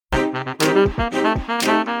Welcome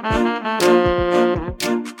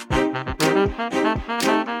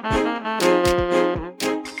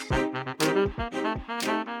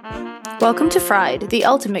to Fried, the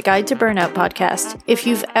ultimate guide to burnout podcast. If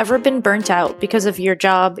you've ever been burnt out because of your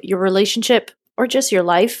job, your relationship, or just your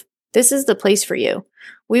life, this is the place for you.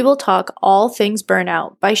 We will talk all things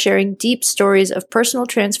burnout by sharing deep stories of personal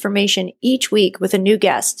transformation each week with a new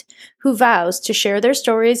guest who vows to share their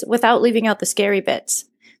stories without leaving out the scary bits.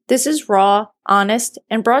 This is raw, honest,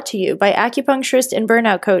 and brought to you by acupuncturist and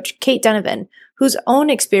burnout coach Kate Donovan, whose own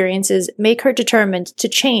experiences make her determined to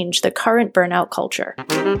change the current burnout culture.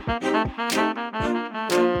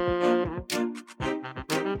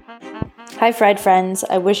 Hi, Fried friends.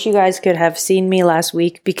 I wish you guys could have seen me last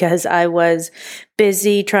week because I was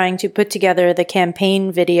busy trying to put together the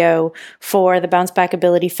campaign video for the Bounce Back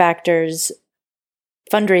Ability Factors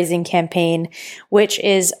fundraising campaign, which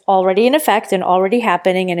is already in effect and already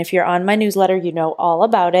happening. And if you're on my newsletter, you know all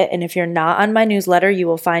about it. And if you're not on my newsletter, you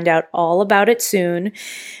will find out all about it soon.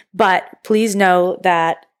 But please know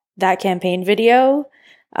that that campaign video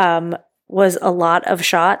was a lot of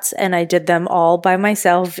shots, and I did them all by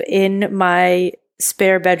myself in my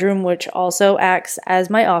spare bedroom, which also acts as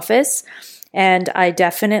my office. And I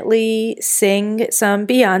definitely sing some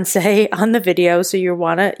Beyonce on the video. So you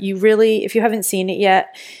really, if you haven't seen it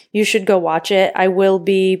yet, you should go watch it. I will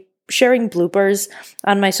be sharing bloopers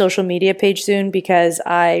on my social media page soon because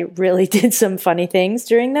I really did some funny things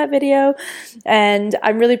during that video. And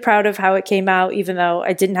I'm really proud of how it came out, even though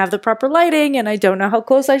I didn't have the proper lighting and I don't know how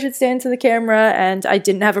close I should stand to the camera and I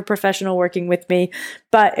didn't have a professional working with me,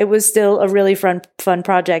 but it was still a really fun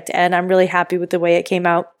project and I'm really happy with the way it came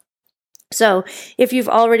out. So if you've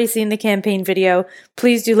already seen the campaign video,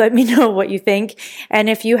 please do let me know what you think. And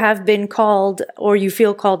if you have been called or you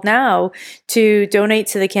feel called now to donate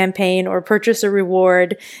to the campaign or purchase a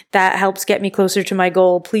reward that helps get me closer to my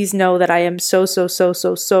goal, please know that I am so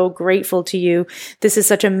grateful to you. This is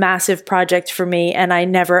such a massive project for me, and I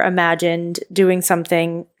never imagined doing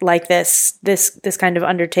something like this kind of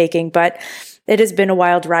undertaking, but it has been a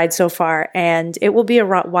wild ride so far, and it will be a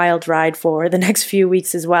wild ride for the next few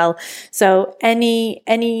weeks as well. So any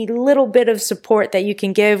little bit of support that you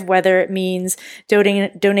can give, whether it means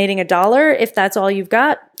donating $1 if that's all you've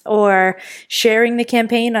got, or sharing the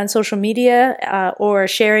campaign on social media, or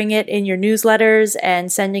sharing it in your newsletters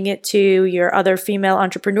and sending it to your other female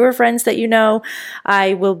entrepreneur friends that you know,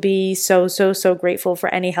 I will be so grateful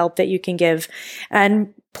for any help that you can give.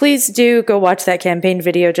 And please do go watch that campaign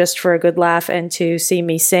video just for a good laugh and to see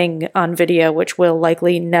me sing on video, which will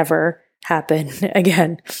likely never happen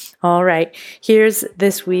again. All right, here's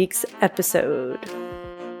this week's episode.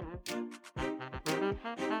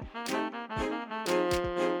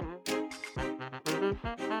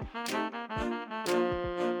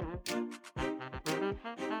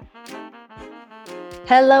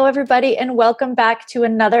 Hello, everybody, and welcome back to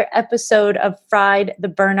another episode of Fried, the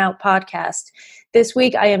Burnout Podcast. This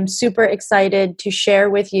week, I am super excited to share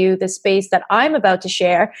with you the space that I'm about to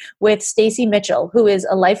share with Stacy Mitchell, who is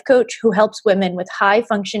a life coach who helps women with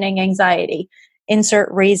high-functioning anxiety. Insert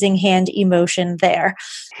raising hand emotion there.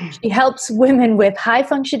 She helps women with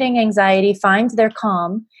high-functioning anxiety find their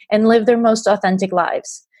calm and live their most authentic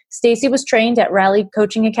lives. Stacy was trained at Rally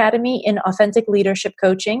Coaching Academy in authentic leadership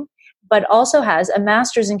coaching, but also has a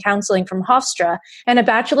master's in counseling from Hofstra and a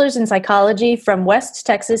bachelor's in psychology from West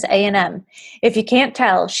Texas A&M. If you can't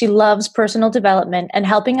tell, she loves personal development and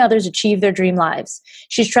helping others achieve their dream lives.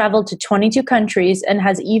 She's traveled to 22 countries and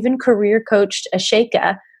has even career coached a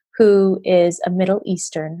sheikha, who is a Middle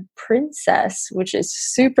Eastern princess, which is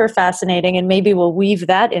super fascinating, and maybe we'll weave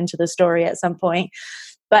that into the story at some point.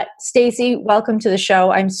 But Stacy, welcome to the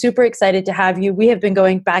show. I'm super excited to have you. We have been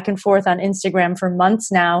going back and forth on Instagram for months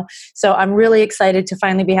now, so I'm really excited to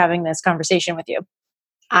finally be having this conversation with you.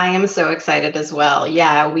 I am so excited as well.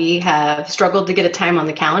 Yeah, we have struggled to get a time on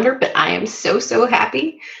the calendar, but I am so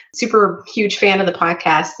happy. Super huge fan of the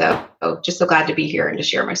podcast, so just so glad to be here and to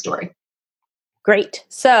share my story. Great.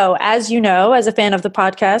 So as you know, as a fan of the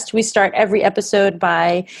podcast, we start every episode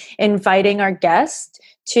by inviting our guest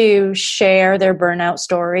to share their burnout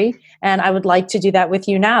story. And I would like to do that with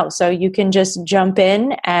you now. So you can just jump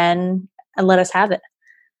in and let us have it.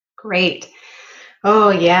 Great. Oh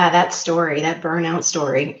yeah, that story, that burnout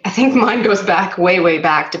story. I think mine goes back way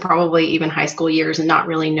back to probably even high school years and not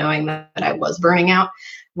really knowing that I was burning out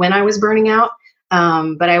when I was burning out.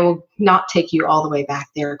 But I will not take you all the way back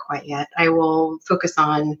there quite yet. I will focus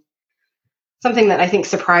on something that I think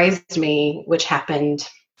surprised me, which happened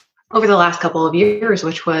over the last couple of years,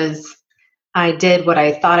 which was I did what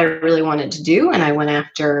I thought I really wanted to do, and I went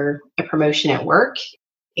after a promotion at work.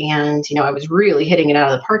 And, I was really hitting it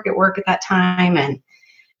out of the park at work at that time.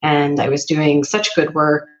 And I was doing such good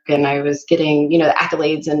work, and I was getting, the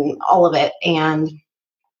accolades and all of it. And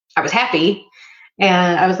I was happy.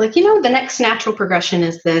 And I was like, the next natural progression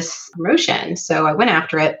is this promotion. So I went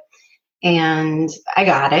after it and I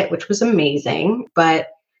got it, which was amazing, but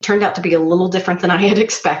it turned out to be a little different than I had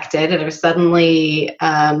expected. And I was suddenly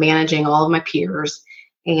managing all of my peers.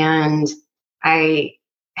 And I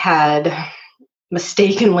had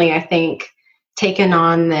mistakenly, I think, taken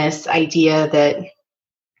on this idea that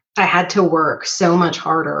I had to work so much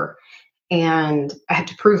harder and I had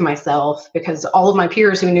to prove myself, because all of my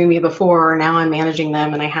peers who knew me before, now I'm managing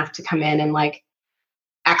them, and I have to come in and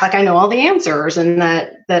act like I know all the answers, and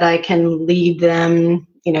that I can lead them,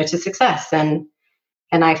 to success. And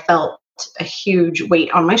I felt a huge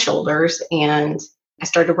weight on my shoulders, and I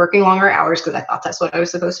started working longer hours because I thought that's what I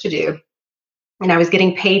was supposed to do. And I was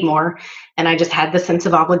getting paid more, and I just had the sense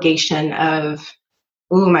of obligation of,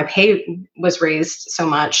 ooh, my pay was raised so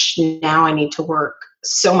much. Now I need to work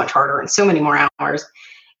so much harder and so many more hours.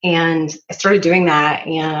 And I started doing that.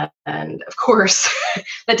 And of course,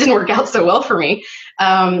 that didn't work out so well for me.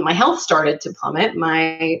 My health started to plummet.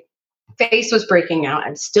 My face was breaking out.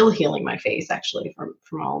 I'm still healing my face, actually,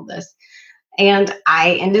 from all of this. And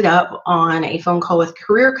I ended up on a phone call with a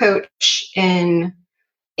career coach in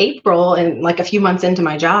April, and a few months into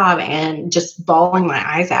my job, and just bawling my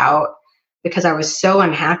eyes out because I was so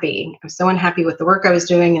unhappy. I was so unhappy with the work I was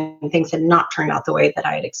doing, and things had not turned out the way that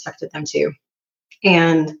I had expected them to.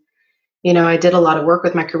 And, I did a lot of work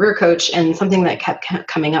with my career coach, and something that kept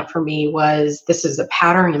coming up for me was, this is a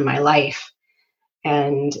pattern in my life.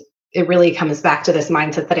 And it really comes back to this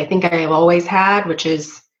mindset that I think I have always had, which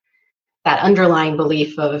is that underlying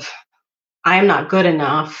belief of, I'm not good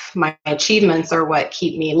enough. My achievements are what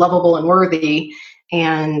keep me lovable and worthy.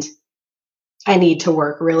 And I need to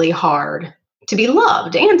work really hard to be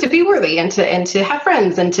loved and to be worthy and to have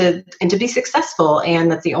friends and to be successful.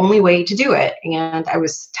 And that's the only way to do it. And I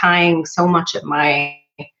was tying so much of my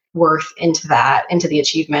worth into the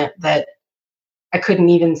achievement, that I couldn't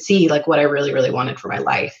even see what I really, really wanted for my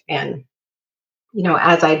life. And,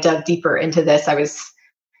 as I dug deeper into this, I was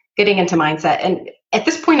getting into mindset. And at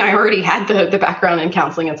this point, I already had the background in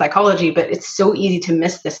counseling and psychology, but it's so easy to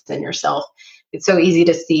miss this in yourself. It's so easy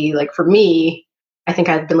to see, for me, I think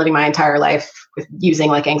I've been living my entire life with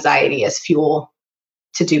using anxiety as fuel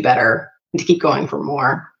to do better and to keep going for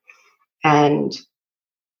more. And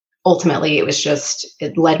ultimately,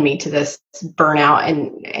 it led me to this burnout.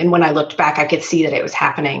 And when I looked back, I could see that it was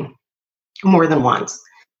happening more than once.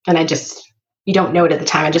 And you don't know it at the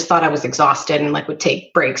time. I just thought I was exhausted and would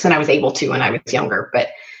take breaks, and I was able to when I was younger. But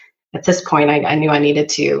at this point, I knew I needed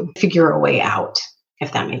to figure a way out,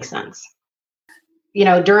 if that makes sense.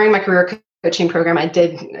 During my career coaching program,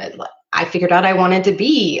 I figured out I wanted to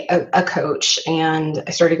be a coach, and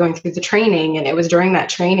I started going through the training. And it was during that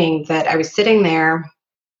training that I was sitting there,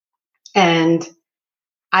 and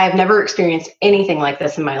I have never experienced anything like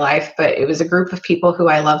this in my life, but it was a group of people who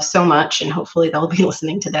I love so much, and hopefully they'll be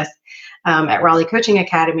listening to this, at Raleigh Coaching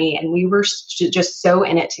Academy. And we were just so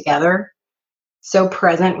in it together, so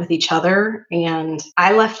present with each other. And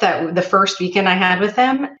I left the first weekend I had with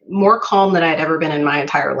them more calm than I'd ever been in my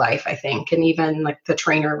entire life, I think. And even the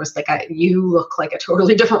trainer was like, you look like a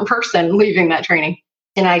totally different person leaving that training.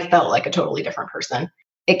 And I felt like a totally different person.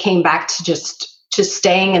 It came back to just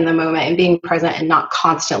staying in the moment and being present, and not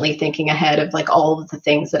constantly thinking ahead of all of the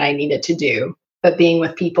things that I needed to do, but being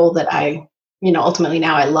with people that I, ultimately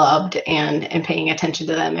now I loved, and paying attention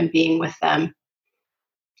to them and being with them.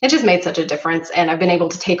 It just made such a difference. And I've been able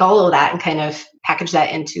to take all of that and kind of package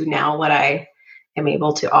that into now what I am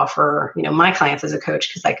able to offer, my clients as a coach,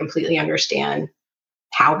 because I completely understand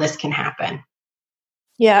how this can happen.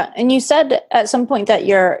 Yeah. And you said at some point that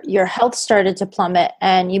your health started to plummet,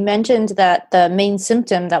 and you mentioned that the main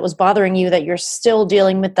symptom that was bothering you, that you're still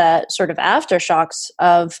dealing with that sort of aftershocks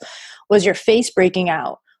of, was your face breaking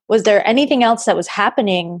out. Was there anything else that was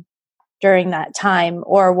happening during that time,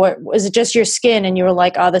 or was it just your skin and you were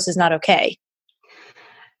like, oh, this is not okay?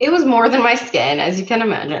 It was more than my skin, as you can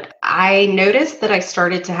imagine. I noticed that I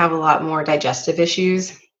started to have a lot more digestive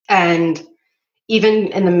issues, and even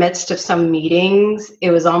in the midst of some meetings,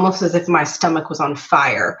 it was almost as if my stomach was on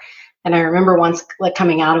fire. And I remember once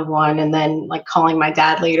coming out of one, and then calling my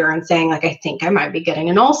dad later and saying I think I might be getting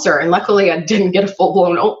an ulcer. And luckily I didn't get a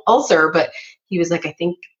full-blown ulcer, but he was like, I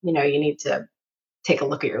think, you need to take a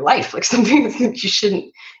look at your life. Something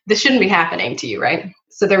this shouldn't be happening to you. Right.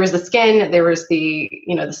 So there was the skin, there was the,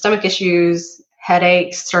 the stomach issues,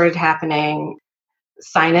 headaches started happening.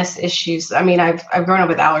 sinus issues. I mean, I've grown up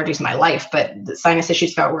with allergies my life, but the sinus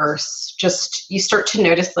issues got worse. Just you start to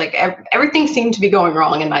notice like everything seemed to be going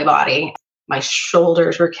wrong in my body. My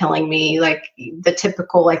shoulders were killing me, like the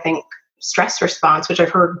typical, I think, stress response, which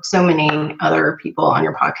I've heard so many other people on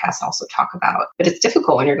your podcast also talk about. But it's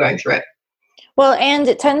difficult when you're going through it. Well, and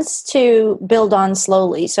it tends to build on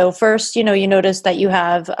slowly. So first, you notice that you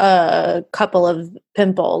have a couple of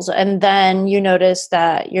pimples, and then you notice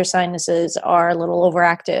that your sinuses are a little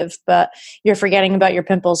overactive, but you're forgetting about your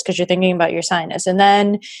pimples because you're thinking about your sinus. And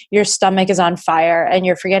then your stomach is on fire and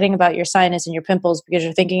you're forgetting about your sinus and your pimples because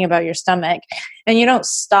you're thinking about your stomach. And you don't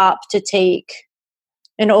stop to take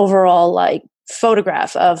an overall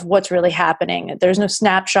photograph of what's really happening. There's no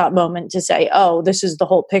snapshot moment to say, oh, this is the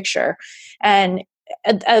whole picture. And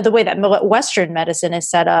the way that Western medicine is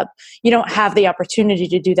set up, you don't have the opportunity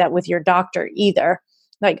to do that with your doctor either.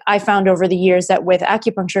 Like I found over the years that with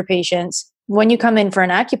acupuncture patients, when you come in for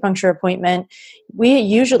an acupuncture appointment, we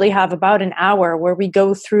usually have about an hour where we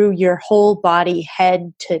go through your whole body,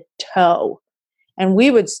 head to toe. And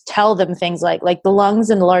we would tell them things like the lungs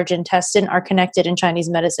and the large intestine are connected in Chinese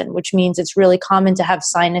medicine, which means it's really common to have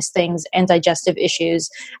sinus things and digestive issues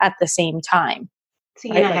at the same time.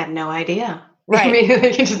 See, right? I had no idea. Right. I mean,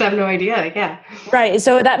 you just have no idea. Yeah. Right.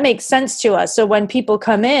 So that makes sense to us. So when people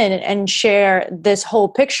come in and share this whole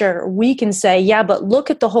picture, we can say, yeah, but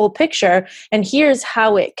look at the whole picture and here's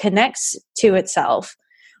how it connects to itself,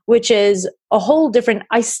 which is a whole different,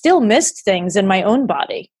 I still missed things in my own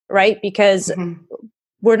body, right? Because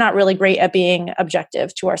we're not really great at being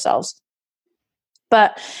objective to ourselves.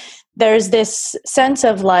 But there's this sense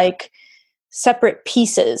of separate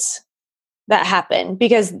pieces that happen,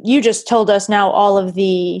 because you just told us now all of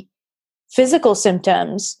the physical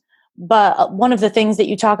symptoms, but one of the things that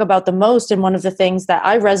you talk about the most and one of the things that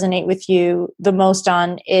I resonate with you the most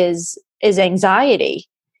on is anxiety.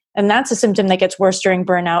 And that's a symptom that gets worse during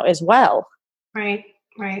burnout as well. Right.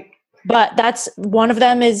 But that's one of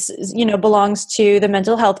them is, belongs to the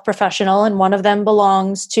mental health professional, and one of them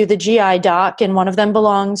belongs to the GI doc, and one of them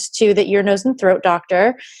belongs to the ear, nose, and throat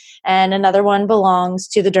doctor, and another one belongs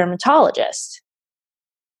to the dermatologist.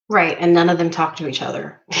 Right. And none of them talk to each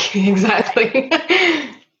other. Exactly.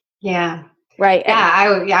 Yeah. Right.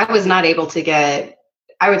 I was not able to get,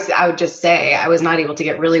 I would just say I was not able to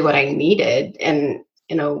get really what I needed in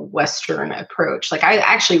a Western approach. I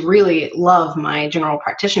actually really love my general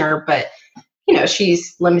practitioner, but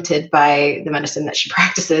she's limited by the medicine that she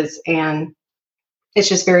practices. And it's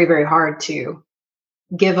just very, very hard to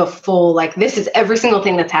give a full, this is every single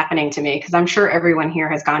thing that's happening to me. Cause I'm sure everyone here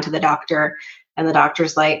has gone to the doctor and the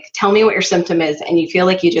doctor's tell me what your symptom is. And you feel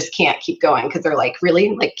like you just can't keep going. Cause they're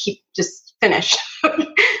really just finish.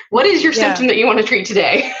 What is your symptom that you want to treat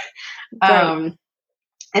today? Right.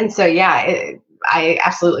 And so, I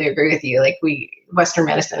absolutely agree with you. Western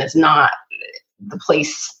medicine is not the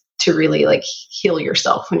place to really heal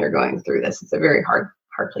yourself when you're going through this. It's a very hard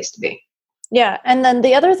place to be. Yeah. And then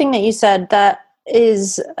the other thing that you said that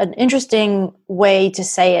is an interesting way to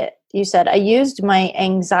say it. You said, I used my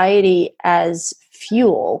anxiety as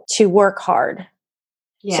fuel to work hard.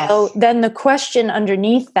 Yes. So then the question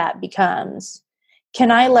underneath that becomes, can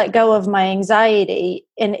I let go of my anxiety?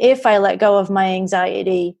 And if I let go of my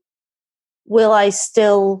anxiety, will I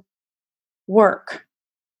still work?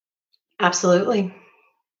 Absolutely.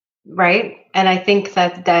 Right. And I think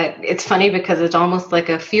that it's funny because it's almost like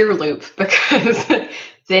a fear loop, because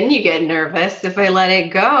then you get nervous. If I let it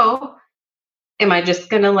go, am I just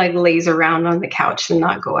going to laze around on the couch and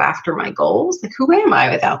not go after my goals? Who am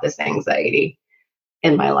I without this anxiety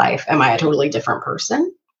in my life? Am I a totally different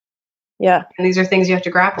person? Yeah. And these are things you have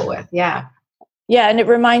to grapple with. Yeah. Yeah. And it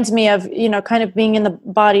reminds me of, kind of being in the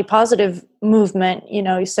body positive movement,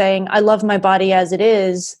 saying, I love my body as it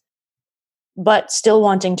is, but still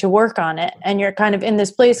wanting to work on it. And you're kind of in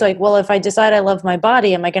this place well, if I decide I love my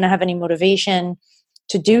body, am I going to have any motivation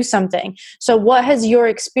to do something? So what has your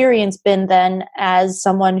experience been then as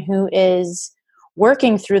someone who is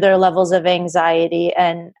working through their levels of anxiety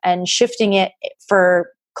and shifting it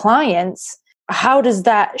for clients? How does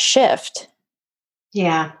that shift?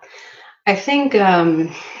 Yeah. I think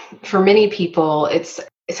for many people, it's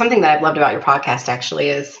something that I've loved about your podcast actually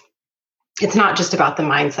is it's not just about the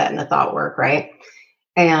mindset and the thought work, right?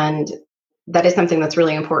 And that is something that's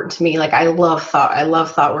really important to me. I love thought. I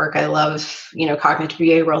love thought work. I love, cognitive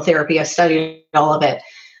behavioral therapy. I've studied all of it.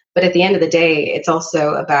 But at the end of the day, it's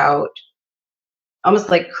also about almost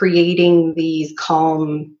creating these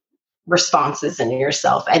calm responses in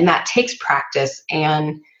yourself. And that takes practice.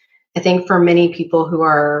 And I think for many people who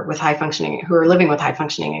are living with high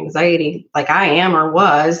functioning anxiety, like I am or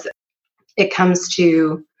was, it comes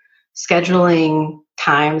to scheduling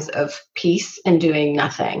times of peace and doing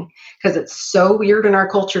nothing, because it's so weird in our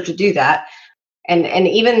culture to do that. And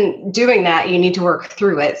even doing that, you need to work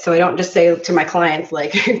through it. So I don't just say to my clients,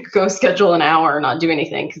 like, go schedule an hour and not do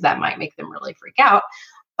anything, because that might make them really freak out.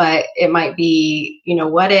 But it might be,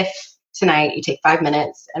 what if tonight you take 5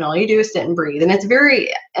 minutes and all you do is sit and breathe? And it's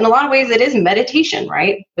in a lot of ways, it is meditation,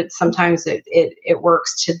 right? But sometimes it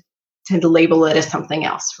works to label it as something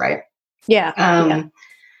else, right? Yeah.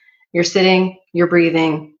 You're sitting, you're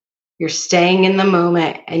breathing, you're staying in the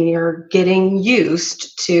moment, and you're getting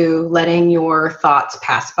used to letting your thoughts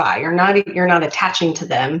pass by. You're not attaching to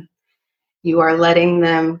them. You are letting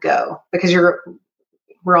them go, because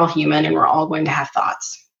we're all human, and we're all going to have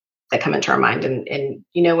thoughts that come into our mind. And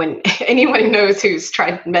when anyone knows who's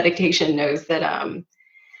tried meditation knows that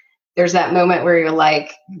there's that moment where you're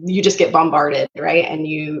like, you just get bombarded, right? And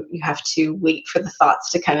you have to wait for the thoughts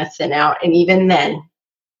to kind of thin out. And even then,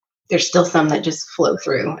 there's still some that just flow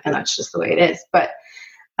through, and that's just the way it is. But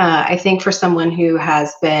I think for someone who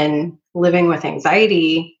has been living with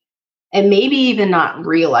anxiety and maybe even not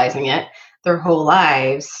realizing it their whole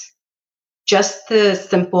lives, just the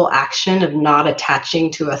simple action of not attaching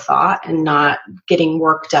to a thought and not getting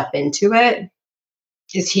worked up into it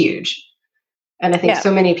is huge. And I think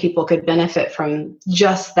so many people could benefit from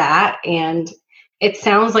just that. And it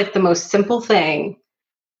sounds like the most simple thing,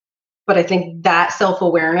 but I think that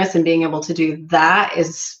self-awareness and being able to do that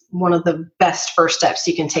is one of the best first steps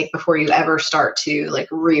you can take before you ever start to like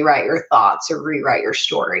rewrite your thoughts or rewrite your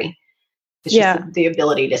story. It's just the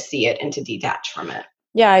ability to see it and to detach from it.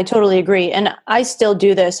 Yeah, I totally agree. And I still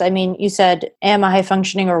do this. I mean, you said, am a high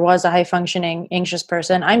functioning or was a high functioning anxious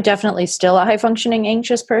person? I'm definitely still a high functioning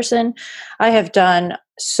anxious person. I have done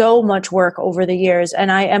so much work over the years,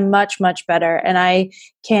 and I am much, much better. And I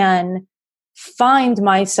can find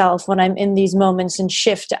myself when I'm in these moments and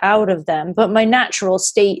shift out of them. But my natural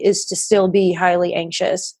state is to still be highly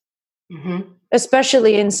anxious,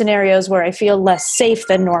 especially in scenarios where I feel less safe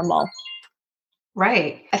than normal.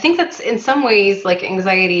 Right. I think that's in some ways like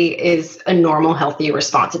anxiety is a normal, healthy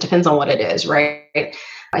response. It depends on what it is, right?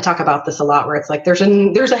 I talk about this a lot where it's like there's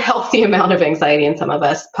a healthy amount of anxiety in some of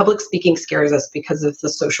us. Public speaking scares us because of the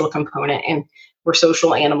social component, and we're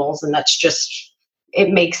social animals, and that's just, it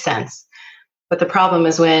makes sense. But the problem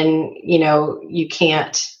is when, you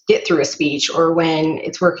can't get through a speech, or when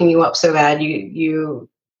it's working you up so bad you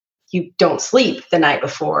don't sleep the night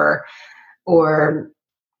before, or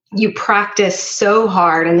you practice so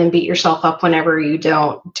hard and then beat yourself up whenever you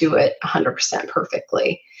don't do it 100%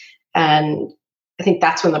 perfectly. And I think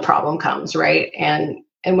that's when the problem comes, right? And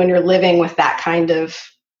when you're living with that kind of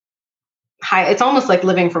high, it's almost like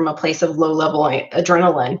living from a place of low level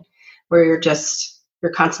adrenaline, where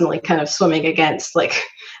you're constantly kind of swimming against like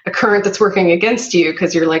a current that's working against you,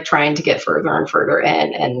 because you're like trying to get further and further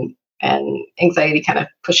in, and anxiety kind of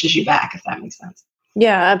pushes you back, if that makes sense.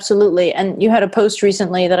 Yeah, absolutely. And you had a post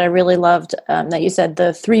recently that I really loved, that you said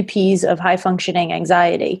the 3 Ps of high functioning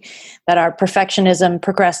anxiety, that are perfectionism,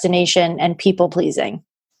 procrastination, and people pleasing.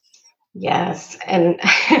 Yes. And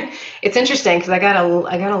it's interesting because I got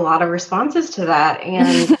a lot of responses to that.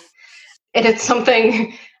 And it's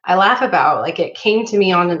something I laugh about. Like, it came to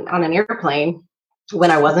me on an airplane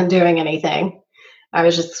when I wasn't doing anything. I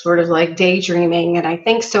was just sort of like daydreaming. And I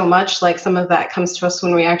think so much like some of that comes to us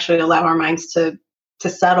when we actually allow our minds to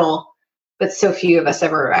settle, but so few of us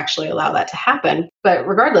ever actually allow that to happen. But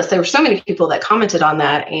regardless, there were so many people that commented on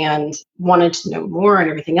that and wanted to know more and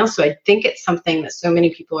everything else. So I think it's something that so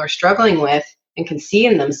many people are struggling with and can see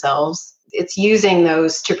in themselves. It's using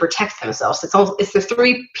those to protect themselves. It's the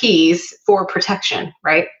 3 Ps for protection,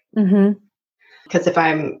 right? Because if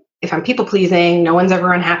I'm people pleasing, no one's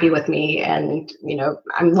ever unhappy with me, and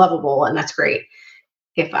I'm lovable, and that's great.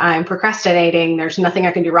 If I'm procrastinating, there's nothing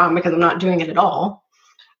I can do wrong because I'm not doing it at all.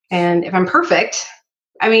 And if I'm perfect,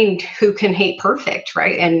 I mean, who can hate perfect,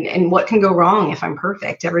 right? And what can go wrong if I'm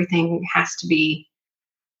perfect? Everything has to be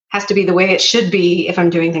the way it should be if I'm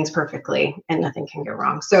doing things perfectly, and nothing can go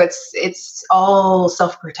wrong. So it's all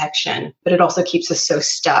self-protection, but it also keeps us so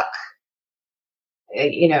stuck.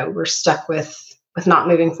 We're stuck with not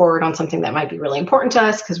moving forward on something that might be really important to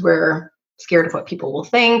us because we're scared of what people will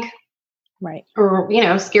think. Right. Or,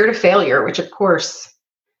 scared of failure, which of course,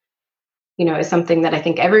 is something that I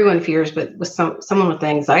think everyone fears, but with someone with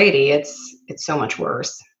anxiety, it's so much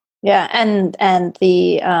worse. Yeah. And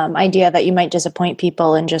the idea that you might disappoint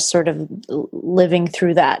people, and just sort of living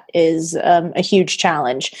through that is a huge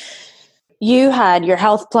challenge. You had your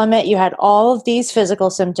health plummet. You had all of these physical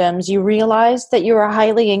symptoms. You realized that you were a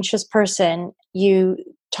highly anxious person. You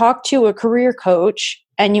talked to a career coach,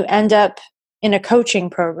 and you end up in a coaching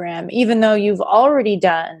program, even though you've already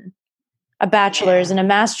done a bachelor's and a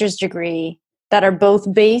master's degree that are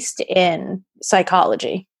both based in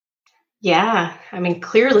psychology. Yeah. I mean,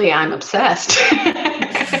 clearly I'm obsessed.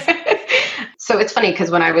 So it's funny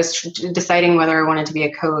because when I was deciding whether I wanted to be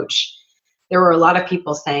a coach, there were a lot of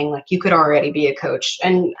people saying like, you could already be a coach.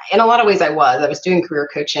 And in a lot of ways I was doing career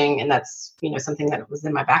coaching, and that's, something that was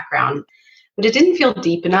in my background, but it didn't feel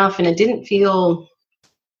deep enough. And it didn't feel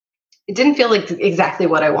like exactly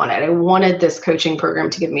what I wanted. I wanted this coaching program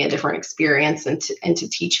to give me a different experience and to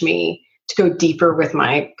teach me to go deeper with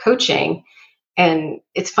my coaching. And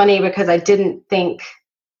it's funny because I didn't think,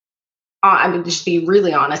 I'm going to just be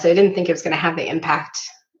really honest, I didn't think it was going to have the impact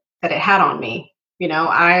that it had on me.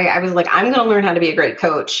 I was like, I'm going to learn how to be a great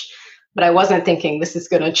coach, but I wasn't thinking this is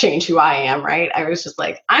going to change who I am, right? I was just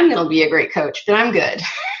like, I'm going to be a great coach, then I'm good.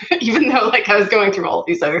 Even though like I was going through all of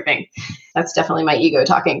these other things. That's definitely my ego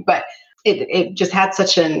talking, but it just had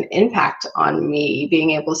such an impact on me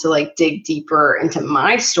being able to like dig deeper into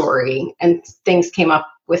my story, and things came up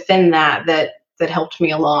within that helped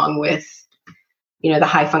me along with, the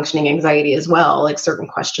high functioning anxiety as well, like certain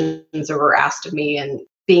questions that were asked of me and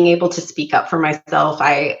being able to speak up for myself.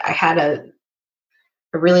 I had a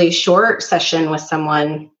really short session with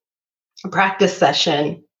someone, a practice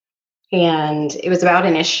session, and it was about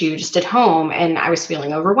an issue just at home, and I was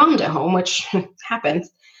feeling overwhelmed at home, which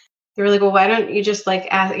happens. They were like, well, why don't you just like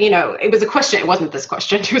ask, it was a question. It wasn't this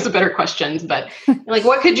question. It was a better questions, but like,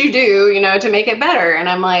 what could you do, to make it better? And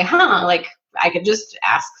I'm like, like I could just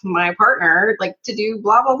ask my partner like to do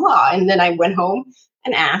blah, blah, blah. And then I went home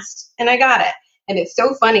and asked and I got it. And it's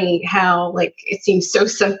so funny how like, it seems so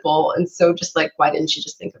simple. And so just like, why didn't you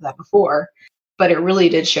just think of that before? But it really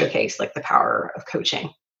did showcase like the power of coaching.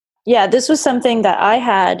 Yeah, this was something that I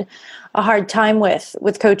had a hard time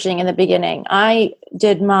with coaching in the beginning. I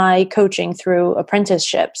did my coaching through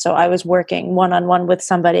apprenticeship. So I was working one-on-one with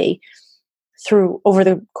somebody over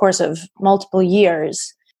the course of multiple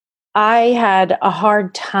years. I had a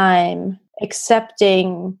hard time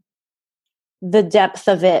accepting the depth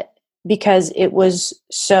of it because it was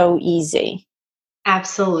so easy.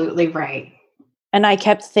 Absolutely right. And I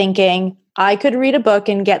kept thinking, I could read a book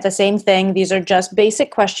and get the same thing. These are just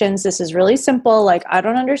basic questions. This is really simple. Like, I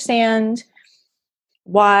don't understand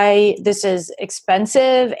why this is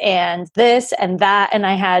expensive and this and that. And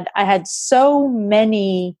I had so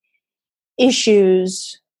many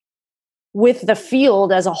issues with the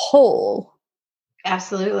field as a whole.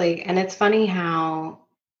 Absolutely. And it's funny how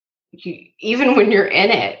even when you're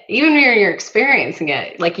in it, even when you're experiencing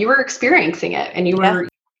it, like you were experiencing it and you were,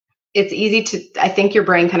 it's easy to, I think your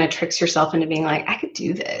brain kind of tricks yourself into being like, I could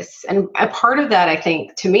do this. And a part of that, I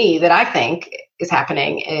think, to me, that I think is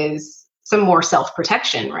happening is some more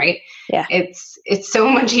self-protection, right? Yeah. It's so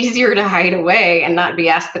much easier to hide away and not be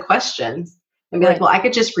asked the questions and be like, well, I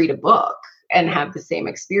could just read a book and have the same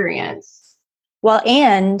experience. Well,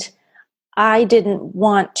 and I didn't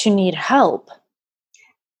want to need help.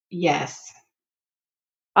 Yes.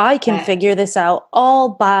 I can figure this out all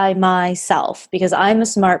by myself because I'm a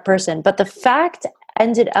smart person. But the fact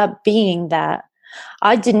ended up being that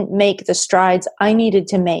I didn't make the strides I needed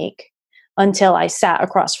to make until I sat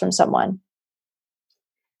across from someone.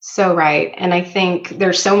 So right. And I think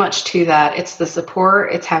there's so much to that. It's the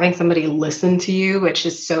support. It's having somebody listen to you, which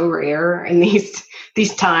is so rare in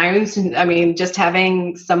these times. I mean, just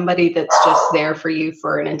having somebody that's just there for you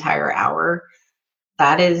for an entire hour,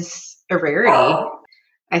 that is a rarity.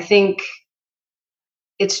 I think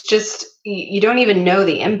it's just, you don't even know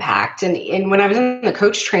the impact. And when I was in the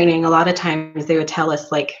coach training, a lot of times they would tell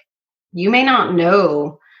us like, you may not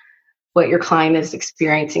know what your client is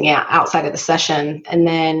experiencing outside of the session. And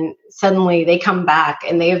then suddenly they come back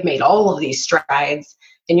and they have made all of these strides.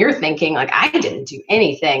 And you're thinking like, I didn't do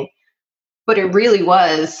anything, but it really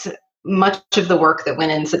was much of the work that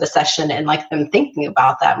went into the session and like them thinking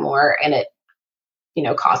about that more. And it,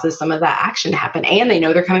 causes some of that action to happen, and they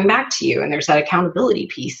know they're coming back to you, and there's that accountability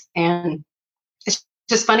piece. And it's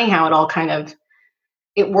just funny how it all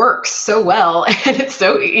it works so well. And it's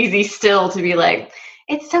so easy still to be like,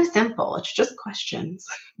 it's so simple. It's just questions.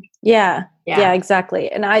 Yeah,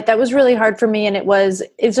 exactly. And that was really hard for me. And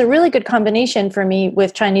it's a really good combination for me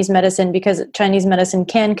with Chinese medicine because Chinese medicine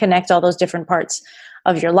can connect all those different parts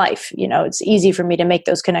of your life. It's easy for me to make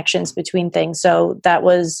those connections between things. So that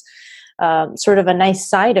was sort of a nice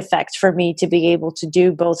side effect for me to be able to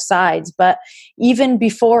do both sides. But even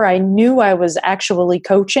before I knew I was actually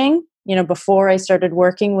coaching, before I started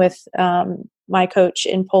working with my coach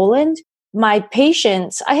in Poland, I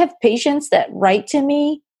have patients that write to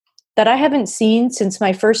me that I haven't seen since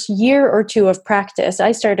my first year or two of practice.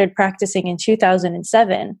 I started practicing in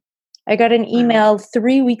 2007. I got an email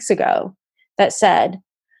 3 weeks ago that said,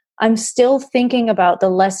 I'm still thinking about the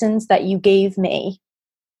lessons that you gave me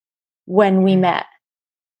when we met.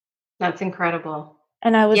 That's incredible.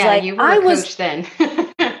 And I was you were a coach then.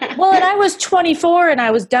 Well, and I was 24 and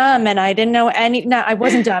I was dumb and I didn't know any, no, I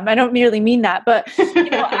wasn't dumb. I don't merely mean that, but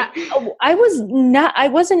I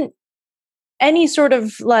wasn't any sort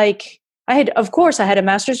of like, of course I had a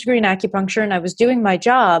master's degree in acupuncture and I was doing my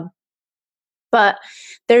job, but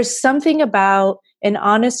there's something about an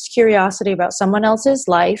honest curiosity about someone else's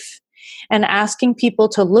life and asking people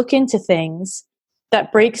to look into things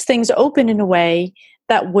that breaks things open in a way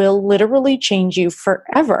that will literally change you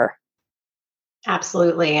forever.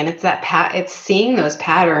 Absolutely. And it's it's seeing those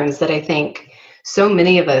patterns that I think so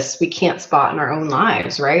many of us, we can't spot in our own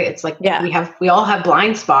lives, right? It's like we all have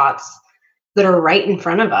blind spots that are right in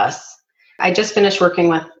front of us. I just finished working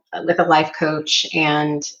with a life coach,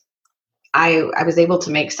 and I was able to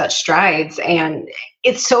make such strides. And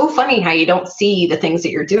it's so funny how you don't see the things that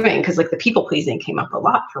you're doing, because like the people pleasing came up a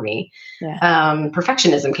lot for me. Yeah.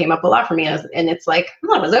 Perfectionism came up a lot for me. And it's like,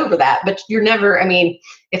 well, I was over that, but you're never, I mean,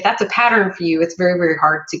 if that's a pattern for you, it's very, very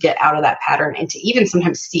hard to get out of that pattern and to even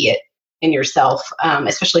sometimes see it in yourself,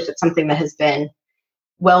 especially if it's something that has been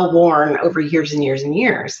well worn over years and years and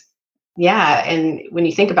years. Yeah. And when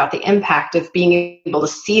you think about the impact of being able to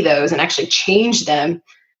see those and actually change them,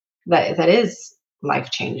 that is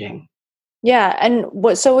life-changing. Yeah. And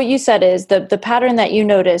what you said is the pattern that you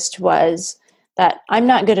noticed was that I'm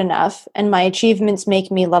not good enough and my achievements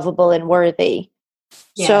make me lovable and worthy.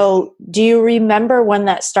 Yes. So do you remember when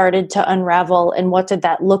that started to unravel, and what did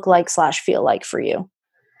that look like / feel like for you?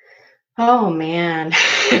 Oh, man.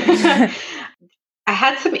 I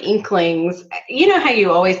had some inklings. You know how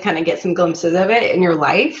you always kind of get some glimpses of it in your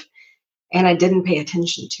life, and I didn't pay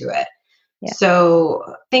attention to it. Yeah. So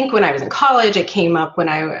I think when I was in college, it came up when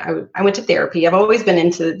I went to therapy. I've always been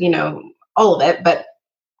into, all of it, but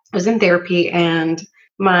I was in therapy, and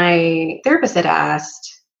my therapist had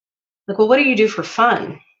asked, like, well, what do you do for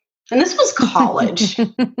fun? And this was college.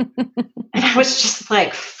 And I was just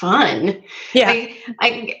like, fun. Yeah.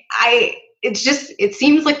 It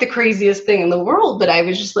seems like the craziest thing in the world, but I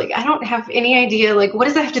was just like, I don't have any idea. Like, what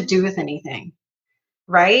does that have to do with anything?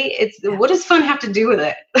 Right? What does fun have to do with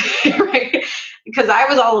it? Right? Because I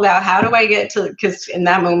was all about how do I get to, because in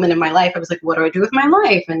that moment in my life, I was like, what do I do with my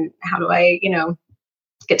life? And how do I,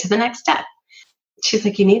 get to the next step? She's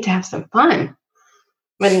like, you need to have some fun.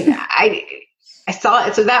 When I saw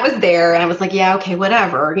it, so that was there, and I was like, yeah, okay,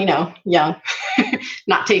 whatever, young,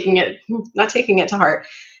 not taking it to heart.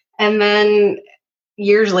 And then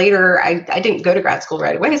years later, I didn't go to grad school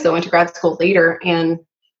right away, so I went to grad school later, and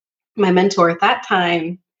my mentor at that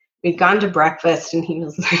time, we'd gone to breakfast, and he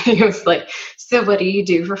was like, so what do you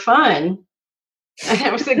do for fun? And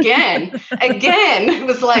I was again, it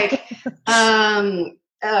was like, and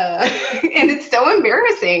it's so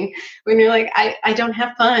embarrassing when you're like, I don't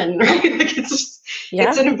have fun, right? Like it's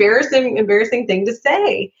an embarrassing thing to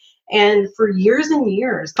say. And for years and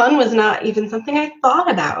years, fun was not even something I thought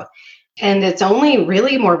about. And it's only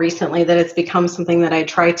really more recently that it's become something that I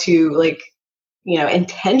try to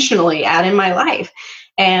intentionally add in my life.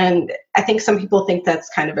 And I think some people think that's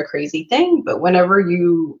kind of a crazy thing, but whenever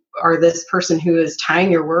you are this person who is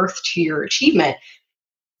tying your worth to your achievement,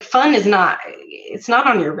 fun it's not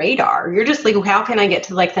on your radar. You're just like, well, how can I get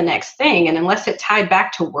to like the next thing? And unless it tied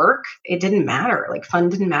back to work, it didn't matter. Like fun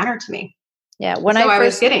didn't matter to me. Yeah. I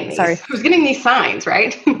was getting these signs,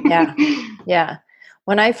 right? Yeah. Yeah.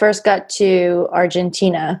 When I first got to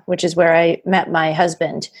Argentina, which is where I met my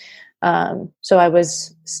husband, so I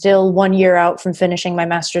was still 1 year out from finishing my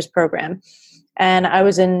master's program. And I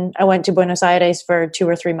went to Buenos Aires for 2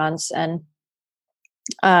 or 3 months, and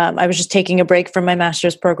I was just taking a break from my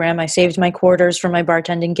master's program. I saved my quarters for my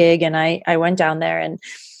bartending gig, and I went down there, and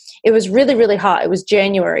it was really, really hot. It was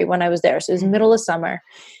January when I was there. So it was middle of summer,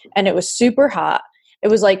 and it was super hot. It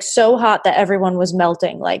was like so hot that everyone was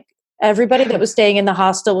melting. Like everybody that was staying in the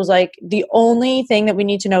hostel was like, the only thing that we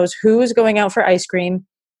need to know is who is going out for ice cream,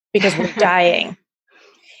 because we're dying.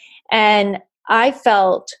 And I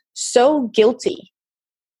felt so guilty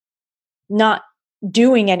not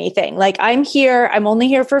doing anything. Like I'm only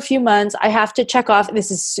here for a few months. I have to check off.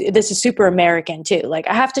 This is super American too. Like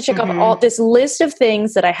I have to check off all this list of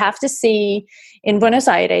things that I have to see in Buenos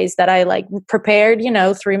Aires that I like prepared,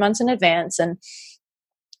 3 months in advance, and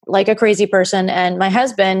like a crazy person. And my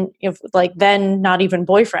husband, like then not even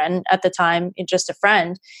boyfriend at the time, just a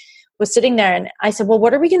friend, was sitting there, and I said, well,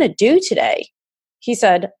 what are we going to do today? He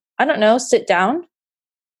said, I don't know, sit down.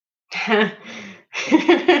 And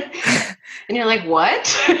you're like, what?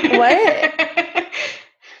 What?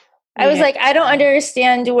 I was Yeah. like, I don't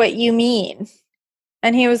understand what you mean.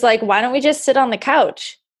 And he was like, why don't we just sit on the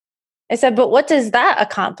couch? I said, but what does that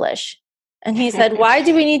accomplish? And he said, why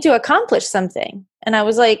do we need to accomplish something? And I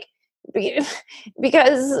was like,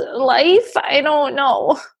 because life, I don't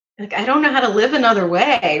know. Like, I don't know how to live another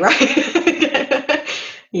way, right?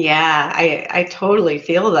 Yeah, I totally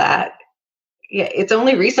feel that. Yeah, it's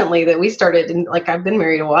only recently that we started, and like I've been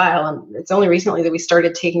married a while, and it's only recently that we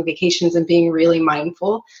started taking vacations and being really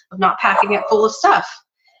mindful of not packing it full of stuff.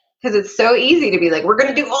 Because it's so easy to be like, we're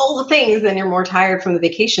going to do all the things, and you're more tired from the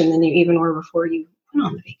vacation than you even were before you went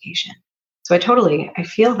on the vacation. So I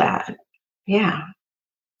feel that. Yeah.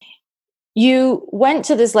 You went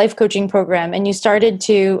to this life coaching program and you started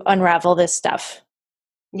to unravel this stuff.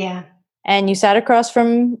 Yeah. And you sat across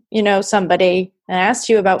from, somebody and asked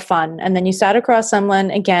you about fun. And then you sat across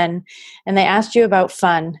someone again and they asked you about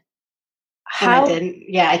fun. I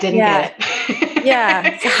didn't get it.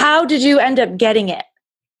 Yeah. So how did you end up getting it?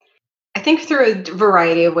 I think through a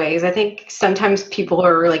variety of ways. I think sometimes people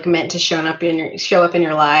are like meant to show up in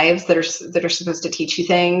your lives that are supposed to teach you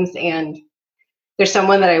things. And there's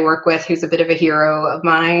someone that I work with who's a bit of a hero of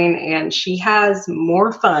mine, and she has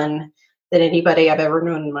more fun than anybody I've ever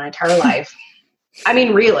known in my entire life. I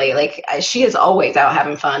mean, really, like she is always out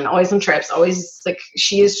having fun, always on trips, always like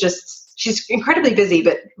she's incredibly busy,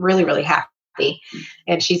 but really, really happy.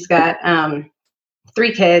 And she's got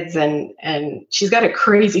 3 kids and she's got a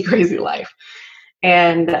crazy, crazy life.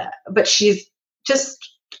 But she's just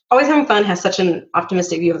always having fun, has such an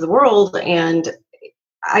optimistic view of the world. And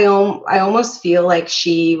I almost feel like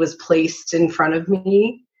she was placed in front of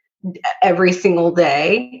me every single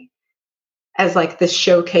day as like this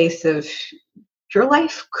showcase of your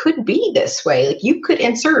life could be this way. Like you could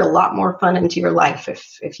insert a lot more fun into your life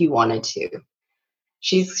if you wanted to.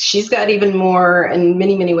 She's got even more, in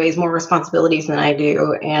many, many ways, more responsibilities than I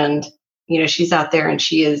do. And, she's out there and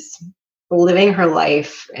she is living her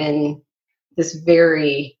life in this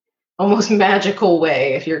very almost magical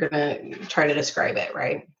way, if you're going to try to describe it,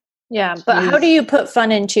 right? Yeah. But how do you put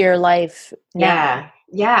fun into your life now?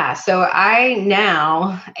 Yeah. So I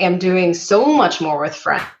now am doing so much more with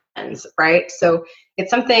friends, right? So it's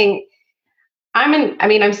something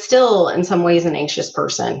I'm still in some ways an anxious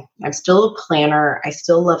person. I'm still a planner. I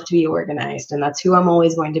still love to be organized, and that's who I'm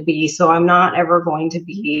always going to be. So I'm not ever going to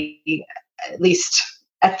be, at least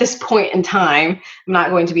at this point in time, I'm not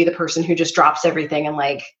going to be the person who just drops everything and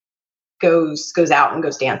like goes out and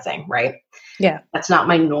goes dancing, right? Yeah. That's not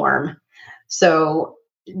my norm. So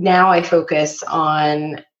now I focus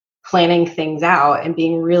on planning things out and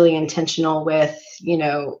being really intentional with,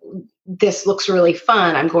 this looks really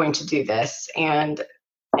fun. I'm going to do this. And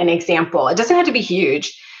an example, it doesn't have to be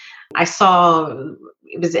huge. I saw,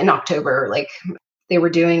 it was in October, like they were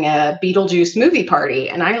doing a Beetlejuice movie party,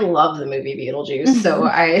 and I love the movie Beetlejuice. So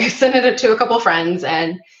I sent it to a couple friends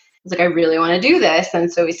and I was like, I really want to do this.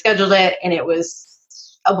 And so we scheduled it, and it was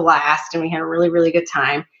a blast, and we had a really, really good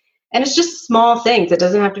time. And it's just small things. It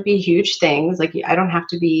doesn't have to be huge things. Like I don't have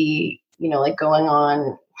to be, like going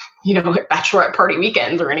on, bachelorette party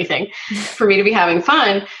weekends or anything for me to be having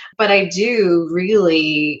fun. But I do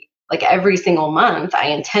really, like every single month, I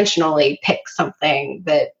intentionally pick something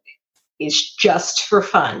that is just for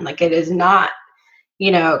fun. Like it is not,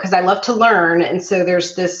 because I love to learn. And so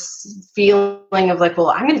there's this feeling of like,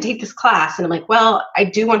 well, I'm going to take this class. And I'm like, well, I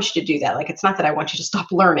do want you to do that. Like, it's not that I want you to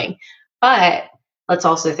stop learning, but let's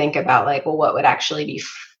also think about like, well, what would actually be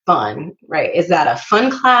fun, right? Is that a fun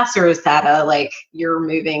class, or is that a like you're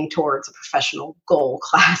moving towards a professional goal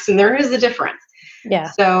class? And there is a difference. Yeah.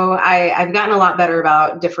 So I've gotten a lot better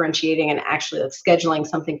about differentiating and actually like scheduling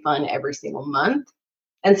something fun every single month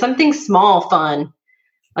and something small fun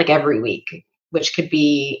like every week, which could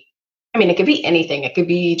be, it could be anything. It could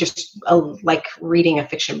be just like reading a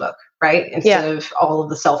fiction book, right? Instead of all of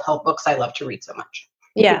the self-help books I love to read so much.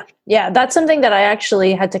 Yeah. Yeah. That's something that I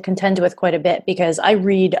actually had to contend with quite a bit because I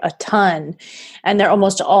read a ton and they're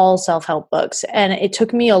almost all self-help books. And it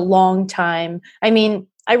took me a long time.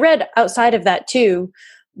 I read outside of that too,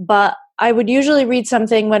 but I would usually read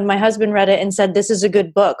something when my husband read it and said, this is a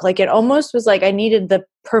good book. Like it almost was like I needed the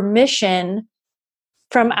permission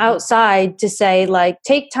from outside to say like,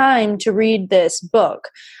 take time to read this book.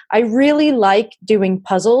 I really like doing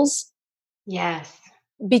puzzles. Yes.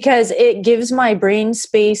 Because it gives my brain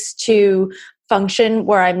space to function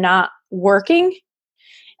where I'm not working.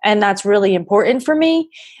 And that's really important for me.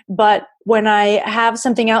 But when I have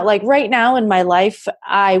something out, like right now in my life,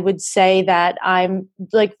 I would say that I'm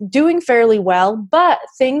like doing fairly well, but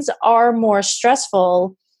things are more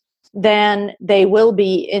stressful than they will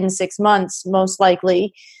be in 6 months, most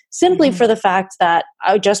likely, simply for the fact that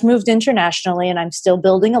I just moved internationally and I'm still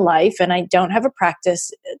building a life and I don't have a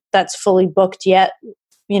practice that's fully booked yet,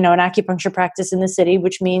 an acupuncture practice in the city,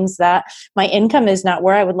 which means that my income is not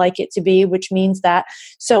where I would like it to be, which means that,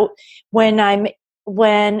 so when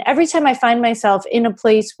every time I find myself in a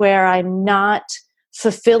place where I'm not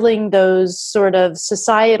fulfilling those sort of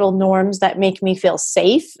societal norms that make me feel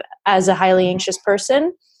safe as a highly anxious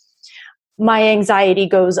person, my anxiety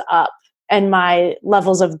goes up and my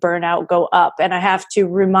levels of burnout go up. And I have to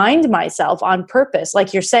remind myself on purpose,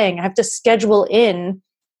 like you're saying, I have to schedule in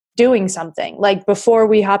doing something. Like before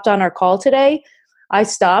we hopped on our call today, I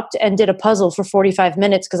stopped and did a puzzle for 45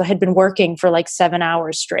 minutes because I had been working for like 7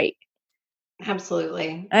 hours straight.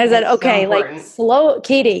 Absolutely. And I said, okay, like slow,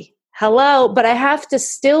 Katie, hello, but I have to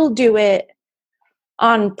still do it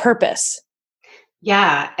on purpose.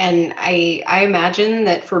 Yeah. And I imagine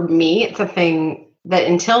that for me, it's something that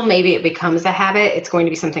until maybe it becomes a habit, it's going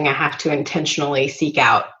to be something I have to intentionally seek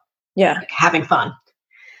out. Yeah. Like having fun.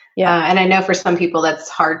 Yeah. And I know for some people that's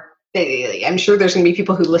hard. I'm sure there's going to be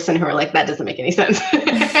people who listen who are like, that doesn't make any sense.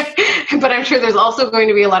 But I'm sure there's also going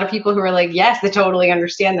to be a lot of people who are like, yes, I totally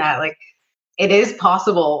understand that. Like it is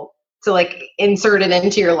possible to like insert it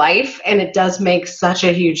into your life. And it does make such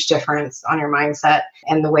a huge difference on your mindset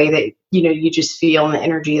and the way that, you just feel and the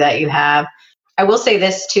energy that you have. I will say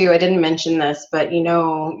this too. I didn't mention this, but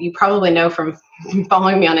you probably know from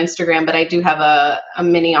following me on Instagram, but I do have a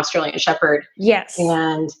mini Australian Shepherd. Yes.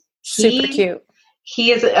 And super cute.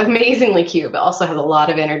 He is amazingly cute, but also has a lot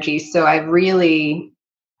of energy. So I've really,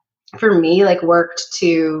 for me, like worked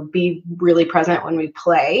to be really present when we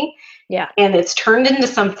play. Yeah. And it's turned into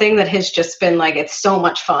something that has just been like, it's so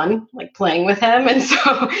much fun, like playing with him. And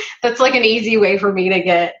so that's like an easy way for me to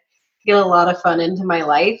get a lot of fun into my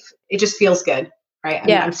life. It just feels good, right?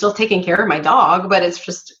 I'm still taking care of my dog, but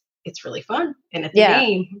it's really fun. And it's a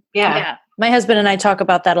game. Yeah. My husband and I talk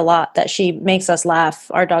about that a lot, that she makes us laugh.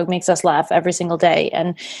 Our dog makes us laugh every single day.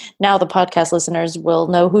 And now the podcast listeners will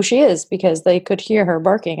know who she is because they could hear her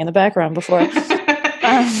barking in the background before.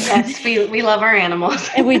 Yes, we love our animals.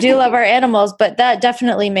 And we do love our animals, but that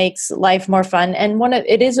definitely makes life more fun. And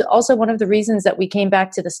it is also one of the reasons that we came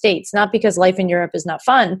back to the States, not because life in Europe is not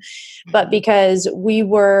fun, but because when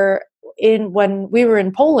we were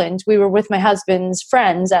in Poland, we were with my husband's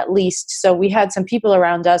friends at least. So we had some people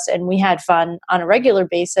around us and we had fun on a regular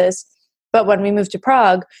basis. But when we moved to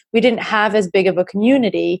Prague, we didn't have as big of a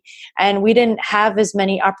community and we didn't have as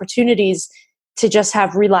many opportunities to just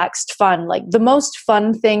have relaxed fun. Like the most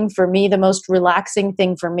fun thing for me, the most relaxing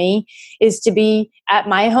thing for me is to be at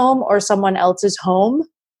my home or someone else's home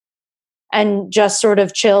and just sort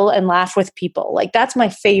of chill and laugh with people. Like that's my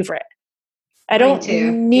favorite. I don't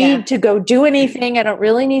need to go do anything. I don't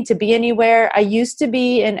really need to be anywhere. I used to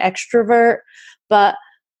be an extrovert, but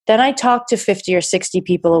then I talked to 50 or 60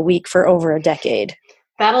 people a week for over a decade.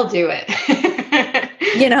 That'll do it.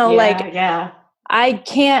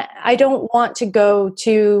 I don't want to go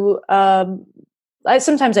to,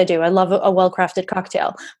 sometimes I do. I love a well-crafted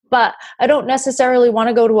cocktail, but I don't necessarily want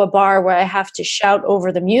to go to a bar where I have to shout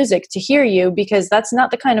over the music to hear you because that's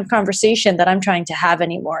not the kind of conversation that I'm trying to have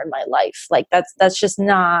anymore in my life. Like that's just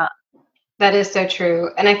not. That is so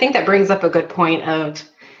true. And I think that brings up a good point of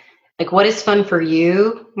like, what is fun for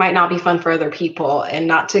you might not be fun for other people, and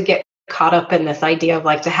not to get caught up in this idea of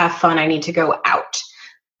like, to have fun, I need to go out.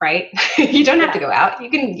 Right? You don't have to go out. You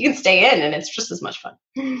can stay in and it's just as much fun.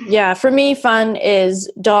 Yeah. For me, fun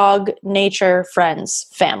is dog, nature, friends,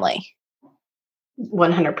 family.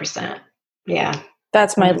 100%. Yeah.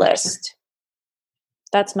 That's my 100%. List.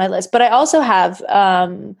 That's my list. But I also have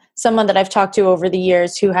someone that I've talked to over the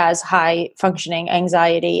years who has high functioning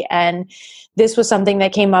anxiety. And this was something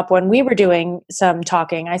that came up when we were doing some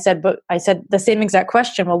talking. I said the same exact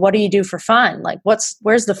question. Well, what do you do for fun? Like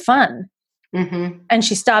where's the fun? Mm-hmm. And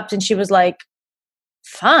she stopped and she was like,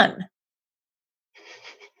 fun.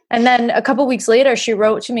 And then a couple weeks later, she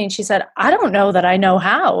wrote to me and she said, I don't know that I know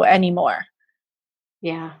how anymore.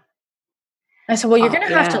 Yeah. I said, well, you're going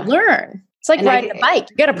to have to learn. It's like riding a bike.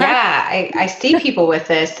 You got to practice. Yeah. I see people with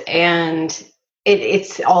this and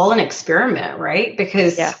it's all an experiment, right?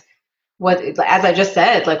 Because as I just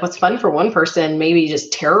said, like what's fun for one person may be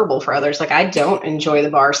just terrible for others. Like I don't enjoy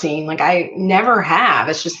the bar scene. Like I never have.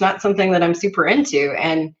 It's just not something that I'm super into.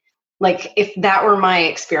 And like, if that were my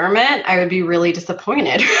experiment, I would be really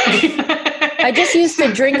disappointed. I just used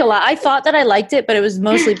to drink a lot. I thought that I liked it, but it was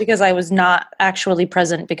mostly because I was not actually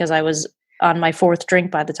present because I was on my fourth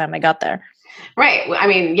drink by the time I got there. Right. I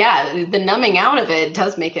mean, yeah, the numbing out of it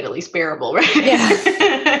does make it at least bearable, right?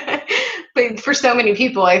 Yeah. But for so many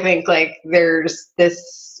people, I think like there's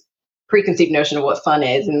this preconceived notion of what fun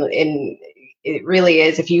is. And it really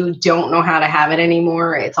is. If you don't know how to have it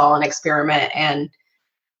anymore, it's all an experiment and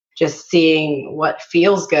just seeing what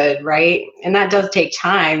feels good, right? And that does take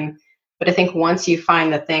time. But I think once you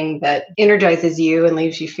find the thing that energizes you and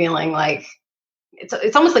leaves you feeling like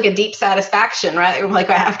it's almost like a deep satisfaction, right? Like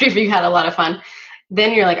after you had a lot of fun,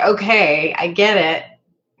 then you're like, okay, I get it.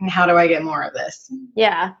 And how do I get more of this?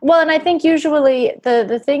 Yeah. Well, and I think usually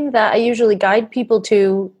the thing that I usually guide people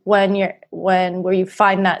to where you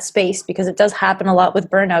find that space, because it does happen a lot with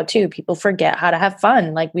burnout too. People forget how to have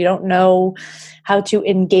fun. Like we don't know how to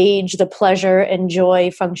engage the pleasure and joy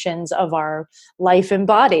functions of our life and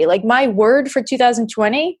body. Like my word for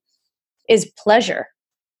 2020 is pleasure.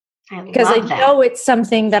 Because I know it's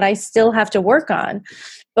something that I still have to work on.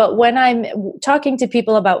 But when I'm talking to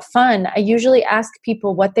people about fun, I usually ask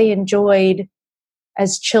people what they enjoyed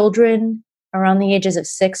as children around the ages of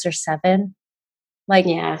 6 or 7. Like,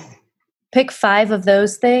 yes. Pick 5 of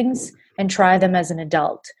those things and try them as an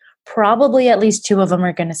adult. Probably at least 2 of them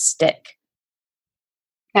are going to stick.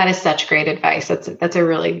 That is such great advice. That's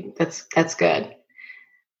good.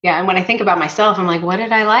 Yeah, and when I think about myself, I'm like, what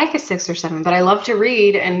did I like at 6 or 7? But I love to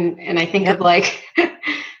read, and I think of like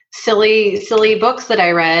silly books that I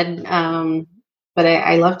read. But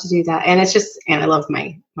I love to do that, and I love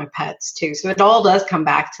my pets too. So it all does come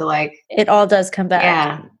back to like. It all does come back.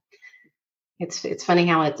 Yeah, it's funny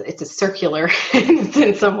how it's a circular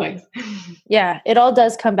in some ways. Yeah, it all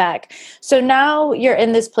does come back. So now you're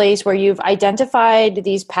in this place where you've identified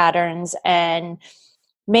these patterns, and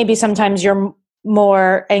maybe sometimes you're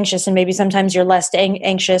more anxious and maybe sometimes you're less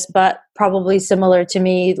anxious, but probably similar to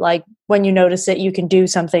me, like when you notice it, you can do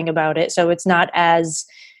something about it. So it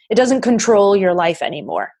doesn't control your life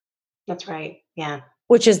anymore. That's right. Yeah.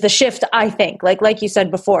 Which is the shift, I think. Like you said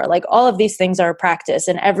before, like all of these things are a practice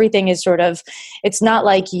and everything is it's not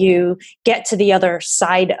like you get to the other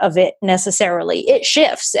side of it necessarily. It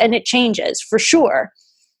shifts and it changes for sure.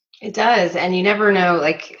 It does. And you never know,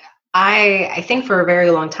 like, I think for a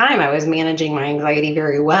very long time, I was managing my anxiety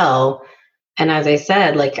very well. And as I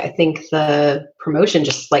said, like, I think the promotion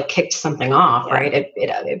just like kicked something off, yeah. Right?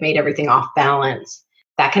 It made everything off balance.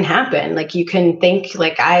 That can happen. Like you can think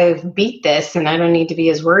like I've beat this and I don't need to be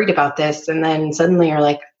as worried about this. And then suddenly you're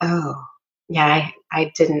like, oh yeah,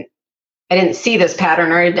 I didn't see this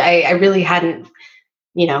pattern, or I really hadn't,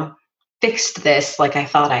 fixed this like I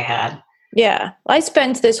thought I had. Yeah. I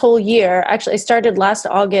spent this whole year, actually I started last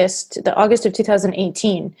August, the August of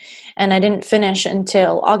 2018, and I didn't finish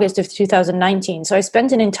until August of 2019. So I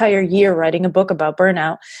spent an entire year writing a book about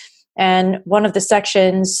burnout. And one of the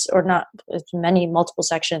sections, or not multiple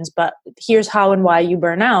sections, but here's how and why you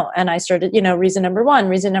burn out. And I started, reason number 1,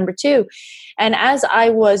 reason number 2. And as I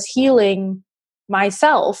was healing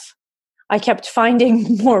myself, I kept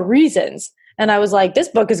finding more reasons. And I was like, this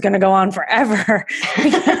book is going to go on forever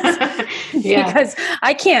because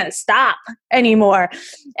I can't stop anymore.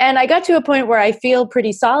 And I got to a point where I feel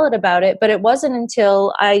pretty solid about it, but it wasn't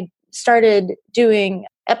until I started doing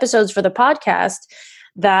episodes for the podcast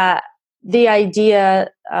that the idea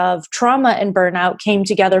of trauma and burnout came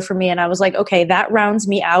together for me. And I was like, okay, that rounds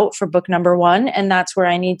me out for book number 1. And that's where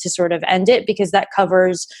I need to sort of end it because that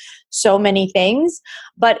covers so many things,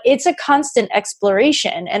 but it's a constant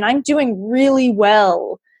exploration and I'm doing really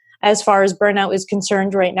well as far as burnout is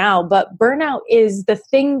concerned right now. But burnout is the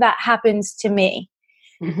thing that happens to me.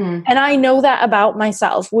 Mm-hmm. And I know that about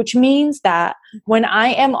myself, which means that when I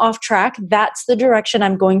am off track, that's the direction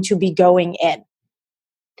I'm going to be going in.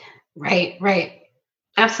 Right.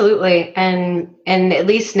 Absolutely. And at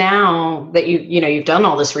least now that you've done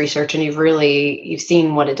all this research and you've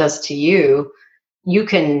seen what it does to you, you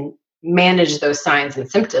can manage those signs and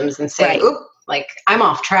symptoms and say, right. Oop, like I'm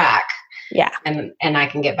off track. Yeah. And I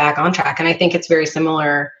can get back on track. And I think it's very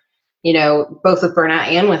similar, both with burnout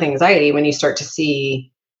and with anxiety, when you start to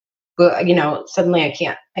see,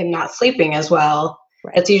 suddenly I'm not sleeping as well.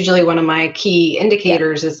 Right. That's usually one of my key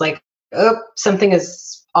indicators is like, oh, something is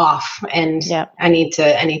off and I need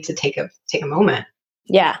to take a moment.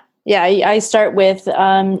 Yeah. Yeah. I start with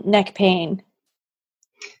neck pain.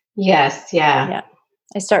 Yes. Yeah.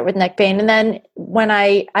 I start with neck pain. And then when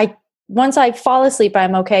once I fall asleep,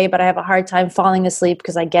 I'm okay, but I have a hard time falling asleep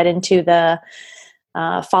because I get into the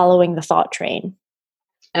following the thought train.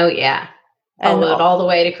 Oh yeah. And all the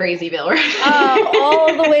way to Crazyville, right?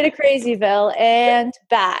 All the way to Crazyville and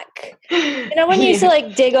back. When you used to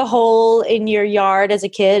like dig a hole in your yard as a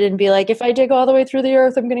kid and be like, if I dig all the way through the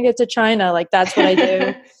earth, I'm going to get to China. Like that's what I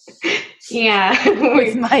do. Yeah.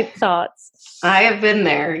 with my thoughts. I have been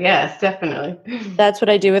there. Yes, definitely. That's what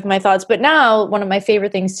I do with my thoughts. But now one of my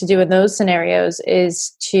favorite things to do in those scenarios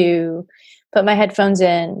is to put my headphones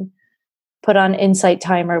in, put on Insight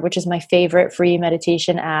Timer, which is my favorite free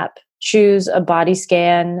meditation app, choose a body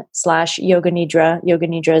scan / yoga nidra. Yoga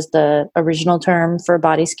nidra is the original term for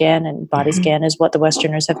body scan, and body scan is what the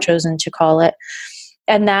Westerners have chosen to call it.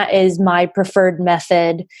 And that is my preferred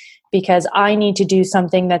method because I need to do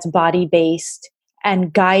something that's body based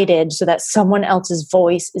and guided so that someone else's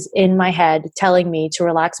voice is in my head telling me to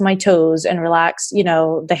relax my toes and relax,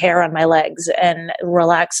 the hair on my legs and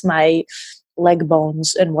relax my leg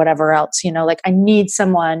bones and whatever else, like I need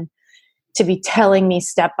someone to be telling me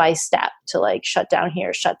step by step to like shut down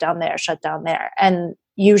here, shut down there, shut down there. And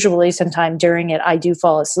usually sometime during it, I do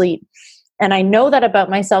fall asleep. And I know that about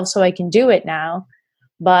myself, so I can do it now.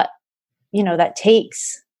 But, that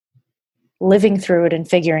takes living through it and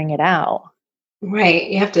figuring it out. Right.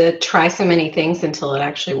 You have to try so many things until it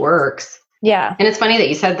actually works. Yeah. And it's funny that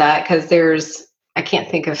you said that because I can't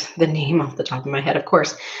think of the name off the top of my head, of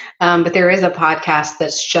course. But there is a podcast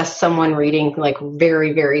that's just someone reading like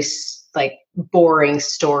very, very like boring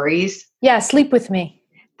stories. Yeah. Sleep With Me.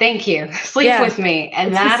 Thank you. Sleep With Me.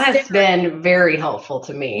 And that has been very helpful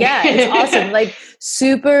to me. Yeah, it's awesome. Like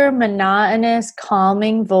super monotonous,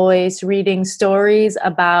 calming voice reading stories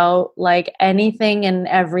about like anything and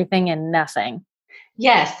everything and nothing.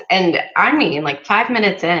 Yes. And I mean, like 5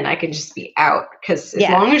 minutes in, I can just be out because as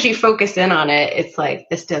long as you focus in on it, it's like,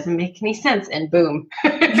 this doesn't make any sense. And boom,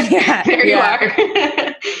 there you are.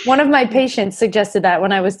 One of my patients suggested that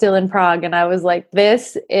when I was still in Prague, and I was like,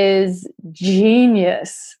 this is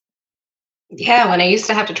genius. Yeah. When I used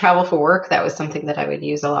to have to travel for work, that was something that I would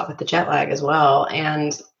use a lot with the jet lag as well.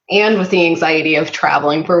 And with the anxiety of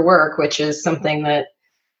traveling for work, which is something that,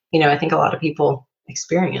 I think a lot of people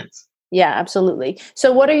experience. Yeah, absolutely.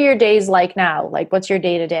 So what are your days like now? Like, what's your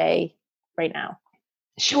day-to-day right now?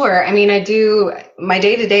 Sure. I mean, my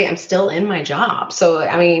day-to-day, I'm still in my job. So,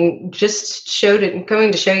 I mean,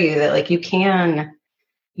 going to show you that like you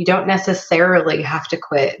don't necessarily have to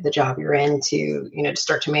quit the job you're in to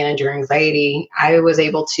start to manage your anxiety. I was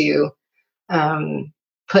able to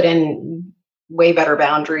put in way better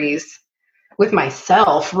boundaries with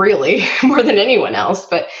myself, really, more than anyone else,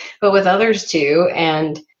 but with others too.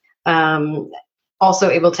 And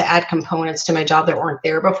also able to add components to my job that weren't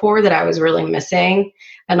there before that I was really missing.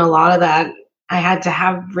 And a lot of that, I had to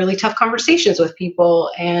have really tough conversations with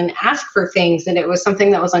people and ask for things. And it was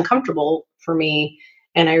something that was uncomfortable for me.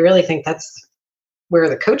 And I really think that's where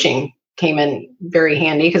the coaching came in very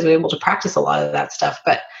handy because we were able to practice a lot of that stuff.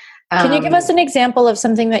 But can you give us an example of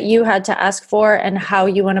something that you had to ask for and how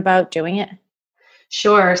you went about doing it?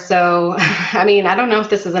 Sure. So, I mean, I don't know if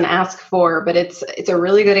this is an ask for, but it's a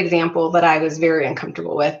really good example that I was very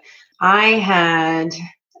uncomfortable with. I had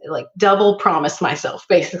like double promised myself,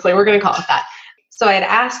 basically. We're going to call it that. So I had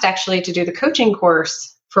asked actually to do the coaching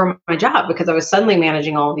course for my job because I was suddenly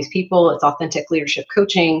managing all of these people. It's authentic leadership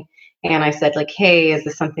coaching. And I said like, hey, is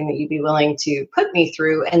this something that you'd be willing to put me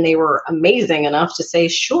through? And they were amazing enough to say,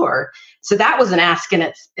 sure. So that was an ask in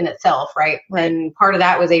itself, right? And part of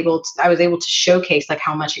that was I was able to showcase like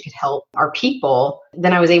how much it could help our people.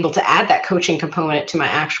 Then I was able to add that coaching component to my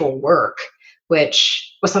actual work,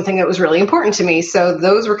 which was something that was really important to me. So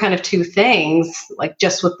those were kind of two things, like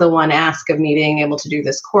just with the one ask of me being able to do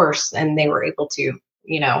this course, and they were able to,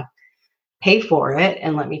 pay for it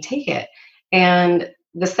and let me take it. And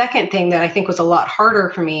the second thing that I think was a lot harder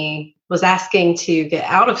for me was asking to get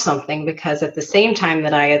out of something, because at the same time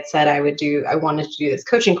that I had said I wanted to do this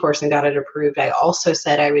coaching course and got it approved, I also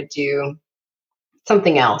said I would do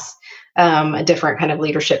something else, a different kind of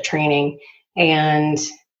leadership training. And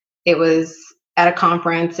it was at a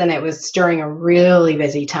conference and it was during a really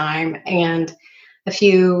busy time. And a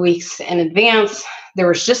few weeks in advance, there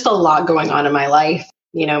was just a lot going on in my life.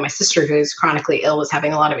 My sister, who's chronically ill, was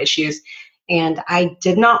having a lot of issues. And I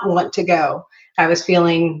did not want to go. I was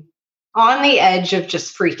feeling on the edge of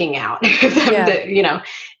just freaking out,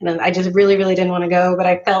 and I just really, really didn't want to go, but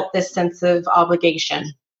I felt this sense of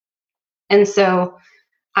obligation. And so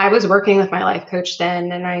I was working with my life coach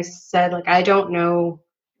then, and I said, like, I don't know,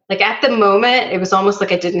 like at the moment, it was almost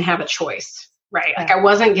like I didn't have a choice, right? Like I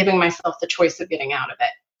wasn't giving myself the choice of getting out of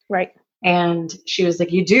it. Right. And she was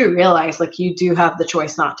like, you do realize like you do have the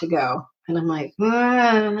choice not to go. And I'm like,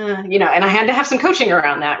 and I had to have some coaching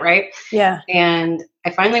around that. Right. Yeah. And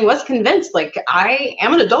I finally was convinced, like, I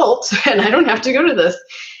am an adult and I don't have to go to this.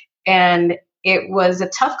 And it was a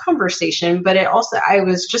tough conversation, but I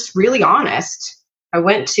was just really honest. I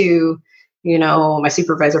went to, my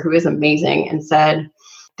supervisor, who is amazing, and said,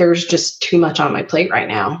 there's just too much on my plate right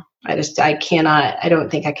now. I don't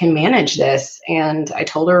think I can manage this. And I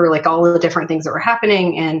told her like all of the different things that were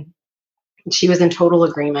happening, and she was in total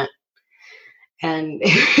agreement. And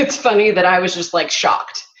it's funny that I was just like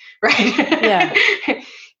shocked, right? Yeah.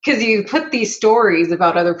 Because you put these stories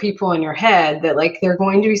about other people in your head that like they're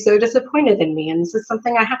going to be so disappointed in me, and this is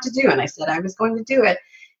something I have to do. And I said I was going to do it.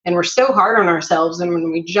 And we're so hard on ourselves. And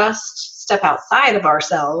when we just step outside of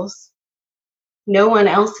ourselves, no one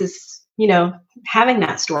else is, having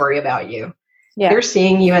that story about you. Yeah. They're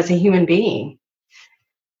seeing you as a human being.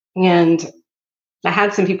 And I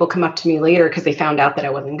had some people come up to me later because they found out that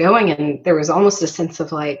I wasn't going. And there was almost a sense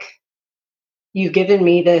of like, you've given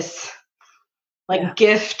me this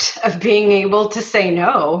gift of being able to say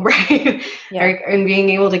no, right? Yeah. And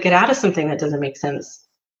being able to get out of something that doesn't make sense.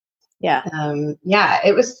 Yeah.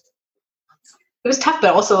 It was tough,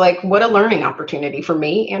 but also like what a learning opportunity for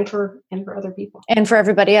me and for other people. And for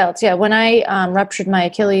everybody else. Yeah. When I ruptured my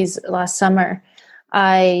Achilles last summer,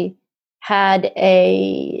 I had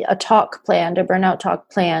a talk planned, a burnout talk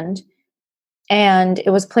planned, and it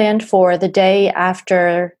was planned for the day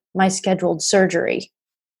after my scheduled surgery.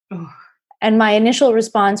 Oh. And my initial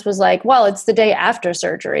response was like, well, it's the day after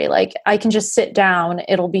surgery. Like I can just sit down.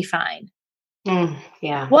 It'll be fine.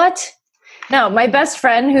 Yeah. What? No, my best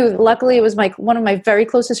friend, who luckily was one of my very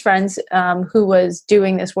closest friends, who was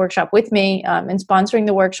doing this workshop with me and sponsoring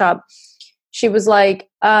the workshop, she was like,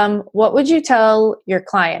 what would you tell your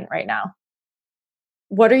client right now?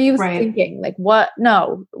 What are you thinking? Like, what?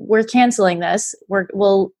 No, we're canceling this.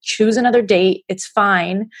 We'll choose another date. It's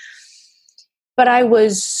fine. But I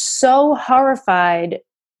was so horrified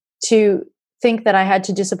to think that I had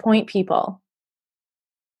to disappoint people.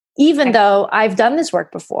 Even though I've done this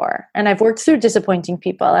work before and I've worked through disappointing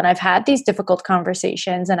people and I've had these difficult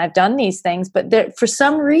conversations and I've done these things, but for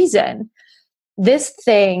some reason, this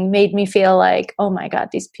thing made me feel like, oh my God,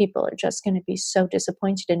 these people are just going to be so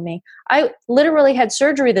disappointed in me. I literally had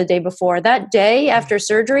surgery the day before. That day after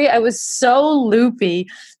surgery, I was so loopy.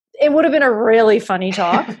 It would have been a really funny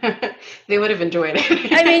talk. They would have enjoyed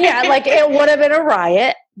it. I mean, yeah, like it would have been a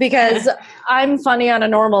riot because I'm funny on a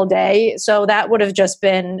normal day. So that would have just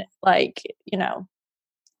been like,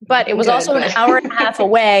 but it was also an hour and a half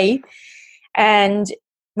away, and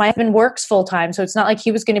my husband works full time. So it's not like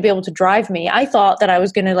he was going to be able to drive me. I thought that I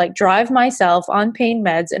was going to like drive myself on pain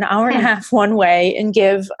meds an hour and a half one way and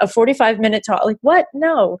give a 45-minute talk. Like what?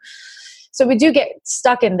 No. So we do get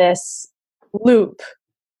stuck in this loop.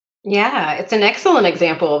 Yeah, it's an excellent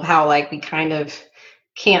example of how like we kind of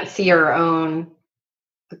can't see our own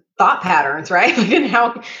thought patterns, right? And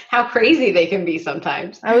how crazy they can be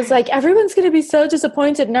sometimes. I was like, everyone's going to be so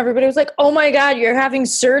disappointed, and everybody was like, oh my God, you're having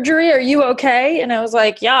surgery? Are you okay? And I was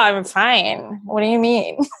like, yeah, I'm fine. What do you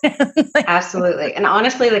mean? Absolutely. And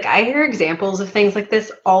honestly, like I hear examples of things like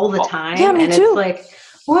this all the time. Yeah, me and too. It's like,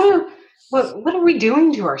 what are we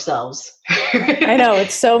doing to ourselves? I know,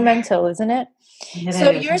 it's so mental, isn't it? So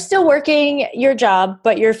you're still working your job,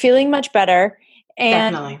 but you're feeling much better.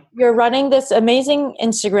 And Definitely. You're running this amazing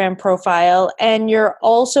Instagram profile, and you're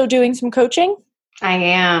also doing some coaching? I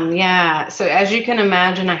am, yeah. So as you can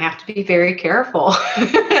imagine, I have to be very careful.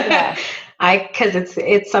 Yeah. Because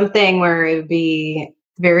it's something where it would be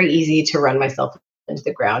very easy to run myself into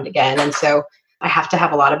the ground again. And so I have to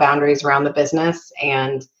have a lot of boundaries around the business.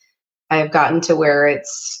 And I've gotten to where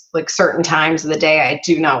it's like certain times of the day I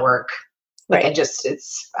do not work. Like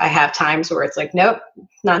I have times where it's like, nope,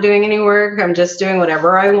 not doing any work. I'm just doing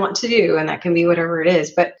whatever I want to do. And that can be whatever it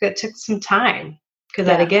is. But it took some time because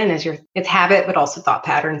that again is it's habit, but also thought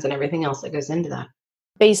patterns and everything else that goes into that.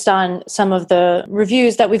 Based on some of the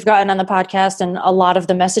reviews that we've gotten on the podcast and a lot of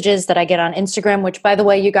the messages that I get on Instagram, which by the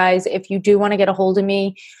way, you guys, if you do want to get a hold of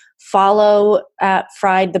me, follow at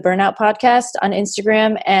Fried the Burnout Podcast on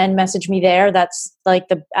Instagram and message me there. That's like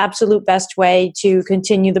the absolute best way to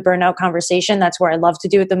continue the burnout conversation. That's where I love to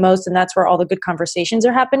do it the most, and that's where all the good conversations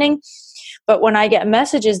are happening. But when I get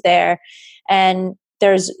messages there, and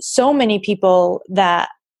there's so many people that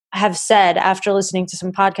have said after listening to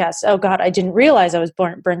some podcasts, oh God, I didn't realize I was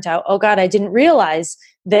burnt out. Oh God, I didn't realize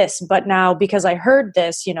this, but now because I heard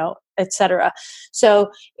this, etc.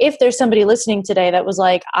 So if there's somebody listening today that was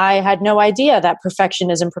like, I had no idea that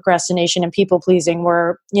perfectionism, procrastination, and people pleasing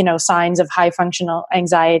were, signs of high functional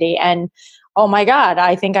anxiety. And oh my God,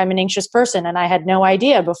 I think I'm an anxious person and I had no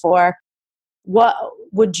idea before. What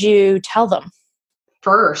would you tell them?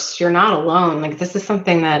 First, you're not alone. Like this is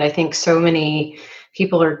something that I think so many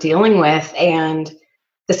people are dealing with. And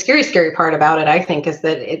the scary part about it, I think, is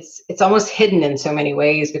that it's almost hidden in so many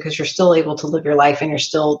ways because you're still able to live your life and you're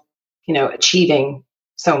still, achieving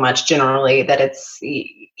so much generally that it's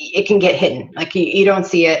it can get hidden. Like you don't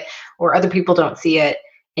see it, or other people don't see it,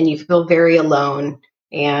 and you feel very alone,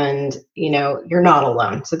 and you're not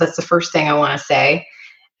alone. So that's the first thing I want to say.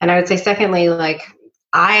 And I would say secondly, like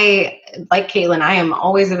Caitlin, I am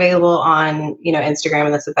always available on, Instagram,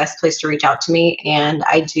 and that's the best place to reach out to me. And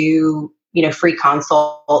I do, free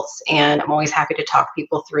consults, and I'm always happy to talk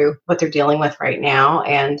people through what they're dealing with right now.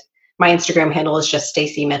 And my Instagram handle is just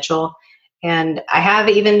Stacy Mitchell. And I have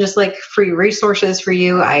even just like free resources for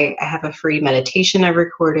you. I have a free meditation I've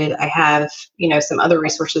recorded. I have, some other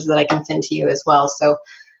resources that I can send to you as well. So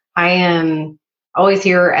I am always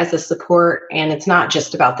here as a support. And it's not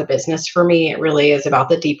just about the business for me. It really is about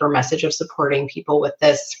the deeper message of supporting people with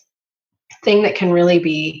this thing that can really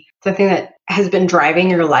be something that has been driving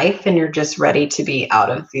your life, and you're just ready to be out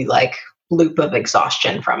of the like loop of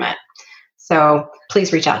exhaustion from it. So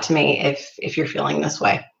please reach out to me if you're feeling this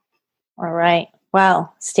way. All right.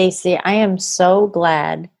 Well, Stacy, I am so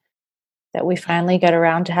glad that we finally got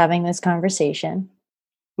around to having this conversation.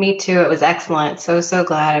 Me too. It was excellent. So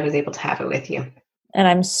glad I was able to have it with you. And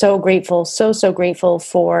I'm so grateful, so grateful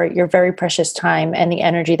for your very precious time and the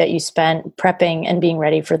energy that you spent prepping and being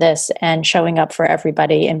ready for this and showing up for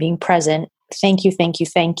everybody and being present. Thank you.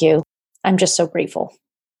 I'm just so grateful.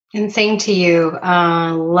 And same to you.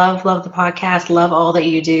 Love the podcast. Love all that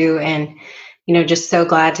you do. And, just so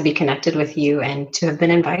glad to be connected with you and to have been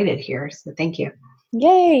invited here. So thank you.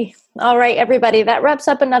 Yay. All right, everybody. That wraps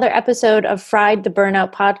up another episode of Fried the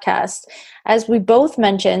Burnout podcast. As we both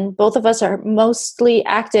mentioned, both of us are mostly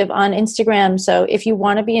active on Instagram. So if you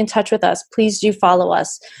want to be in touch with us, please do follow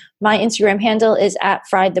us. My Instagram handle is at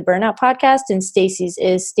Fried the Burnout podcast, and Stacy's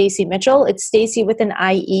is Stacy Mitchell. It's Stacy with an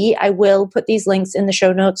IE. I will put these links in the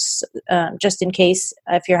show notes just in case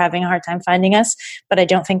if you're having a hard time finding us, but I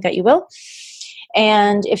don't think that you will.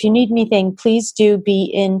 And if you need anything, please do be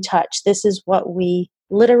in touch. This is what we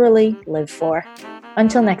literally live for.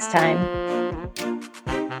 Until next time.